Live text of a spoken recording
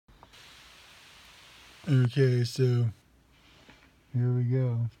Okay, so here we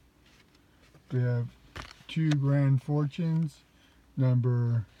go. We have two Grand Fortunes,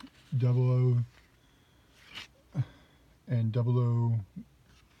 number 00 and 000,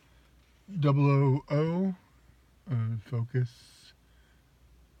 focus,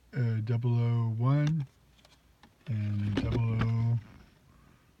 001, and 00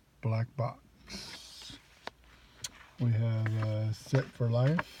 black box. We have Set for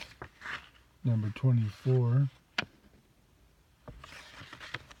Life, number 24.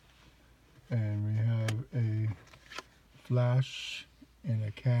 And we have a flash and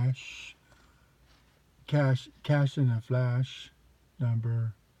a cash and a flash,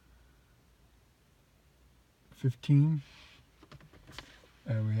 number 15.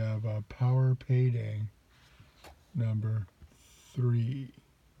 And we have a power payday, number 3.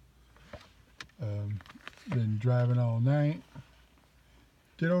 Been driving all night.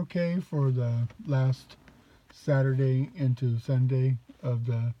 Did okay for the last Saturday into Sunday of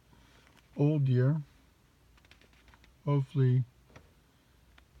the old year. Hopefully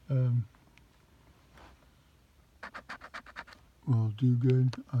we'll do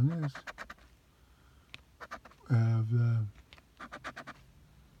good on this. Have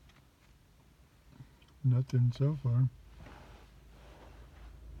nothing so far.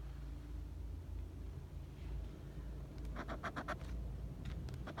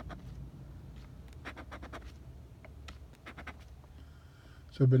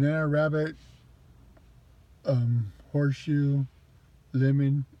 So banana, rabbit, horseshoe,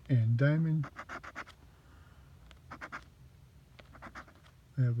 lemon, and diamond.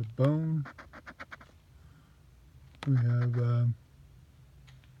 We have a bone. We have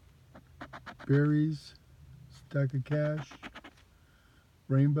berries, stack of cash,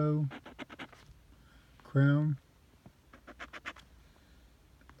 rainbow, crown.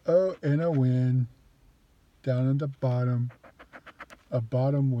 Oh, and a win down at the bottom. A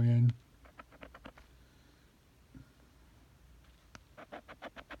bottom win.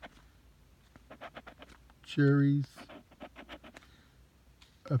 Cherries.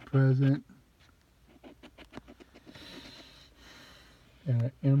 A present. And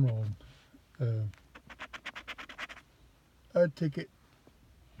an emerald. A ticket.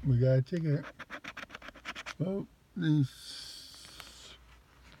 We got a ticket. Oh, this.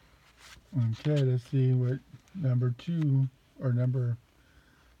 Okay, let's see what number 2 or number.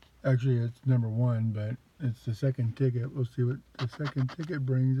 Actually, it's number 1, but it's the second ticket. We'll see what the second ticket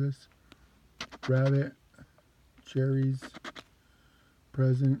brings us. Rabbit, cherries,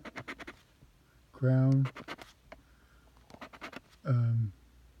 present, crown,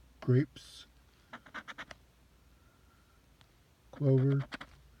 grapes, clover,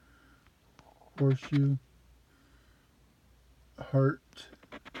 horseshoe, heart,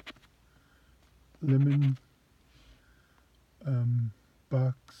 lemon,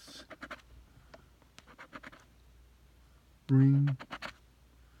 box, ring,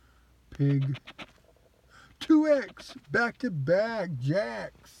 pig, 2X, back-to-back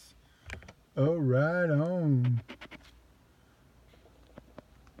jacks. Oh, right on.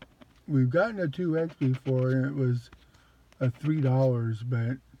 We've gotten a 2X before, and it was a $3,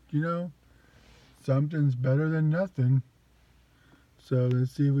 but, you know, something's better than nothing. So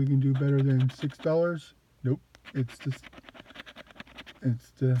let's see if we can do better than $6. Nope, it's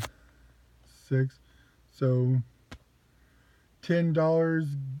the 6. So $10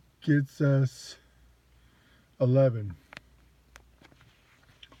 gets us 11.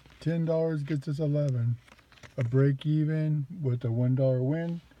 $10 gets us 11. A break even with a $1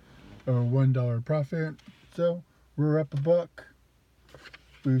 win or $1 profit. So we're up $1.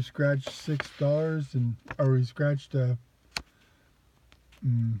 We've scratched $6 or we scratched a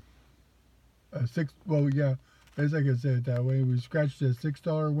 6. Well, yeah, I guess I could say it that way. We scratched a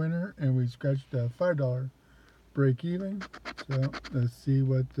 $6 winner and we scratched a $5 break even. So let's see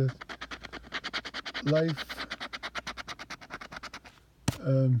what this life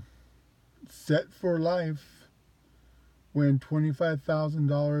Set for Life win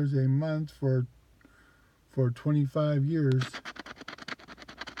 $25,000 a month for 25 years.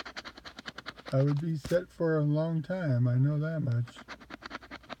 I would be set for a long time. I know that much.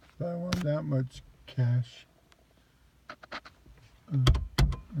 If I want that much cash.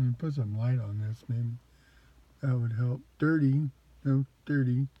 Let me put some light on this. Maybe that would help. 30. No,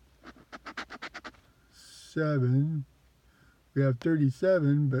 30. 7. We have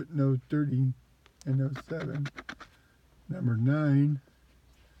 37, but no 30 and no 7. Number 9.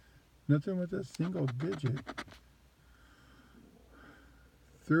 Nothing with a single digit.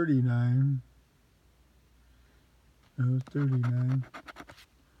 39. No 39.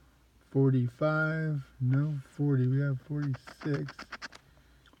 45, no 40, we have 46.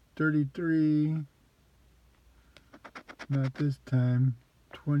 33, not this time.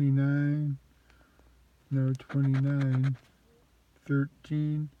 29, no 29.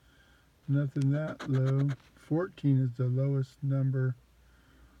 13, nothing that low. 14 is the lowest number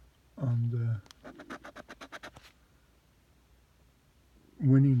on the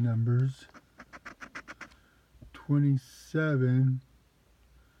winning numbers. 27,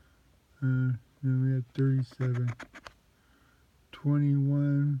 no, we had 37.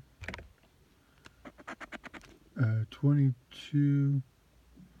 21, 22,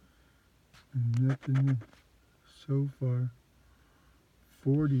 nothing so far.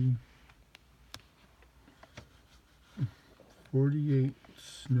 40, 48,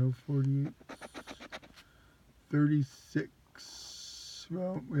 no 48. 36,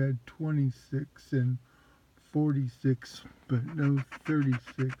 well, we had 26 and 46, but no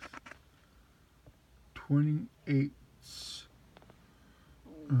 36. 28,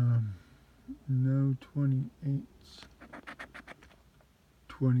 no 28.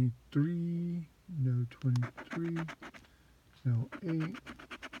 23, no 23, no 8.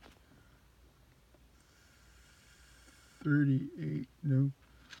 38, no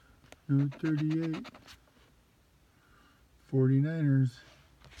 38. 49ers.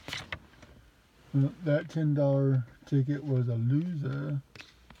 Well, that $10 ticket was a loser.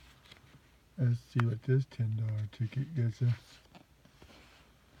 Let's see what this $10 ticket gets us.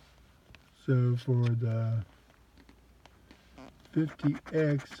 So for the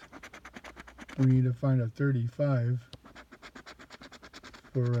 50X, we need to find a 35.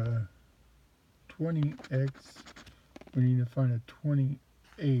 For a 20X, we need to find a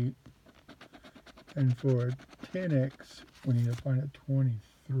 28. And for a 10X, we need to find a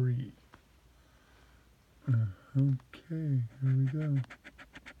 23. Okay, here we go.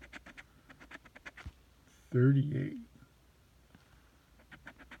 38.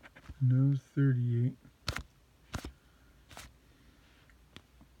 No 38.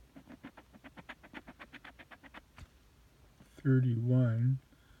 31.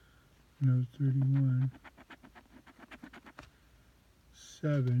 No 31.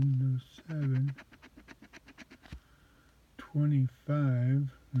 7. No 7. 25.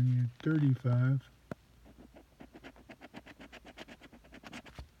 We need 35.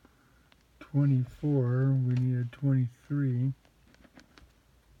 24. We need a 23.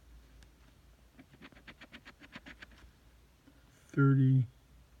 39.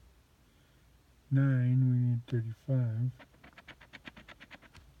 We need 35.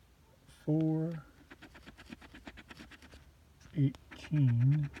 4.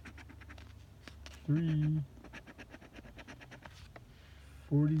 18. 3.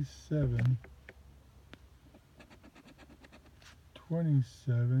 47.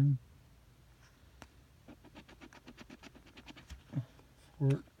 27.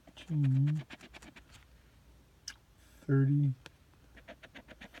 14.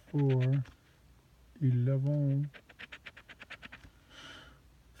 34. 11.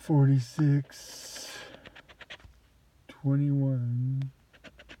 46. 21.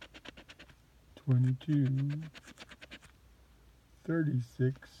 22.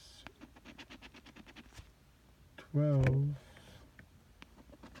 36. 12.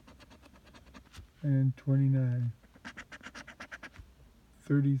 And 29.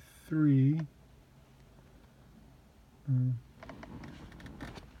 33.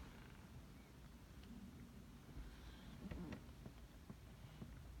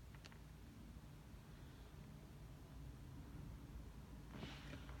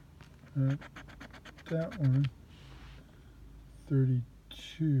 That one.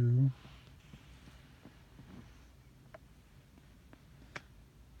 32.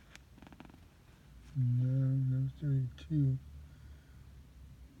 No 32.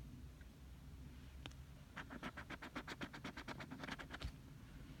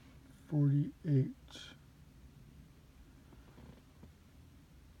 48.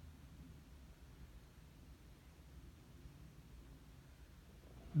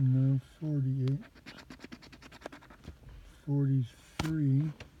 No 48.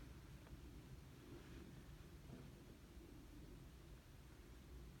 43.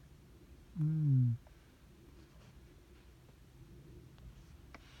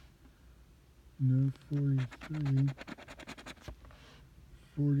 No 43.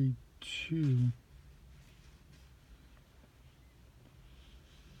 42.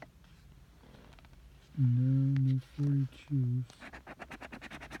 No 42s.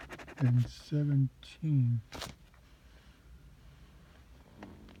 And 17.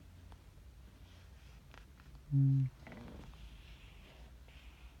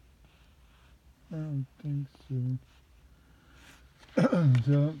 I don't think so.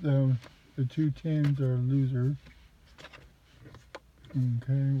 So the 2 10s are a loser.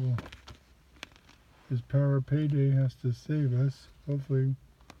 Okay, well, this power payday has to save us. Hopefully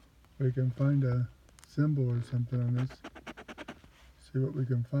we can find a symbol or something on this. See what we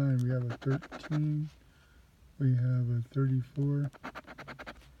can find. We have a 13. We have a 34.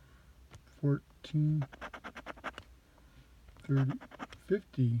 14. 30.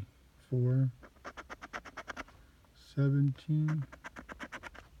 54. 17.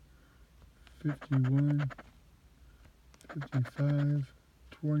 51. 55.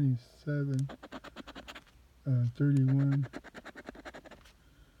 27. 31.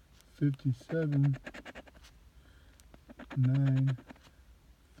 57. 9.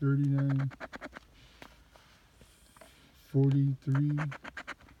 39. 43.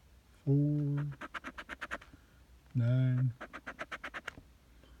 4. 9.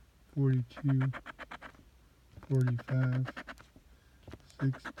 42. 45.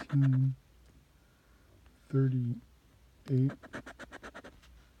 16. 38.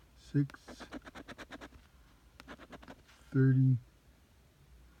 6.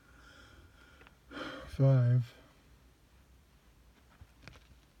 35.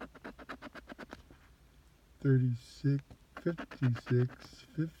 36. 56.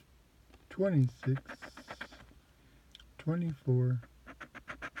 26. 24.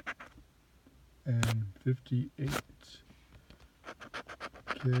 And 58.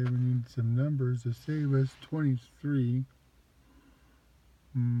 Okay, we need some numbers to save us. 23.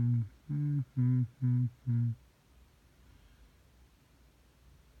 No,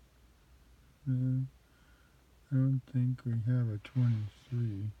 I don't think we have a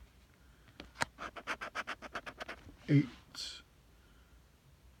 23. 8.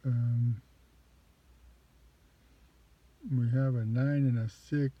 We have a 9 and a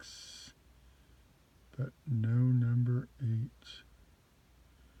 6, but no number 8.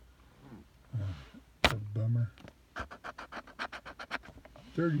 A bummer.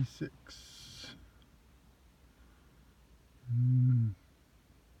 36.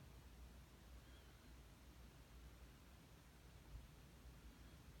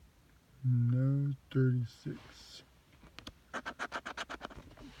 No 36.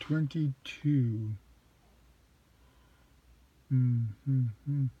 22.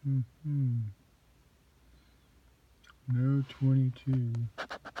 No 22.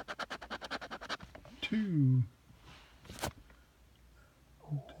 2. I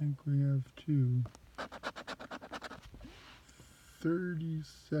think we have 2.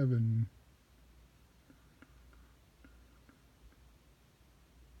 37.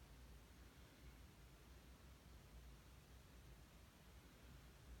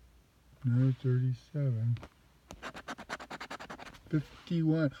 No 37.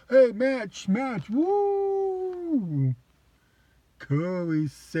 51. Hey, match! Woo! Cool, we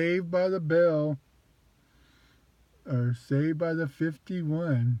saved by the bell. Or saved by the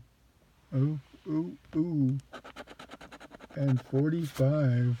 51. Oh. And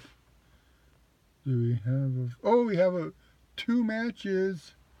 45. Do we have a... we have 2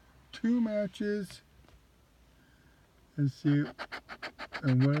 matches. 2 matches. Let's see.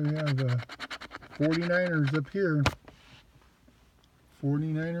 And what do we have? 49ers up here.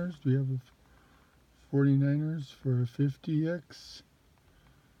 49ers. Do we have a 49ers for a 50x?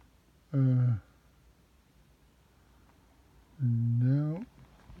 No.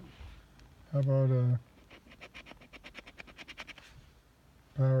 How about a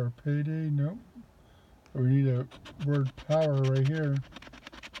power payday? Nope. We need a word power right here.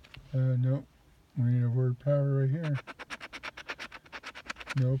 Nope. We need a word power right here.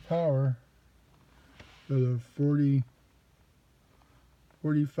 No power. So the 45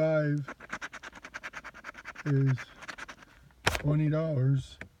 is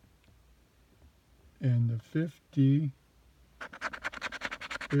 $20. And the 50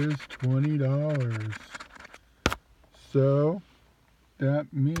 is $20. So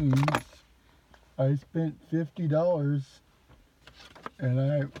that means I spent $50 and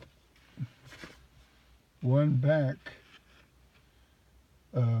I won back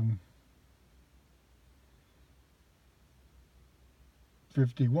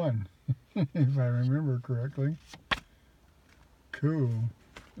 51 if I remember correctly. Cool.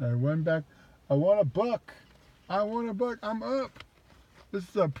 I won back. I won a buck. I'm up. This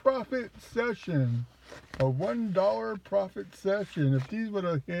is a profit session. A $1 profit session. If these would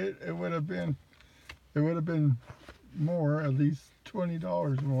have hit, it would have been more, at least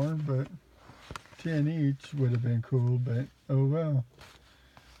 $20 more, but 10 each would have been cool, but oh well.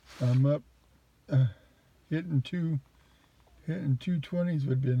 I'm up hitting two Hitting 220s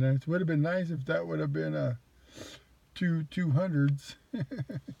would be nice. Would have been nice if that would have been a 200s.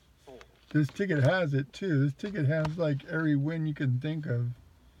 This ticket has it too. This ticket has like every win you can think of.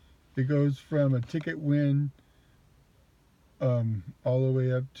 It goes from a ticket win all the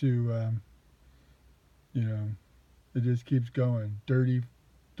way up to, you know, it just keeps going. 30,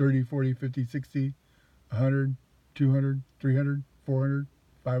 40, 50, 60, 100, 200, 300, 400,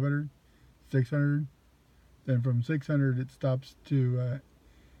 500, 600. Then from 600 it stops to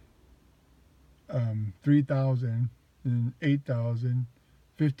 3,000, and 8,000,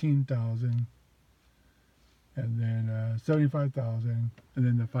 15,000, and then 75,000, and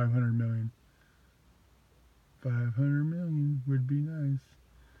then the 500 million. 500 million would be nice.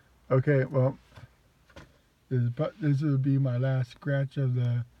 Okay, well, this will be my last scratch of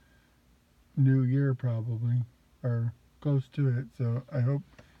the new year probably, or close to it. So I hope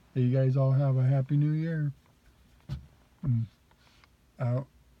that you guys all have a happy new year. Out.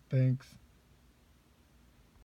 Thanks.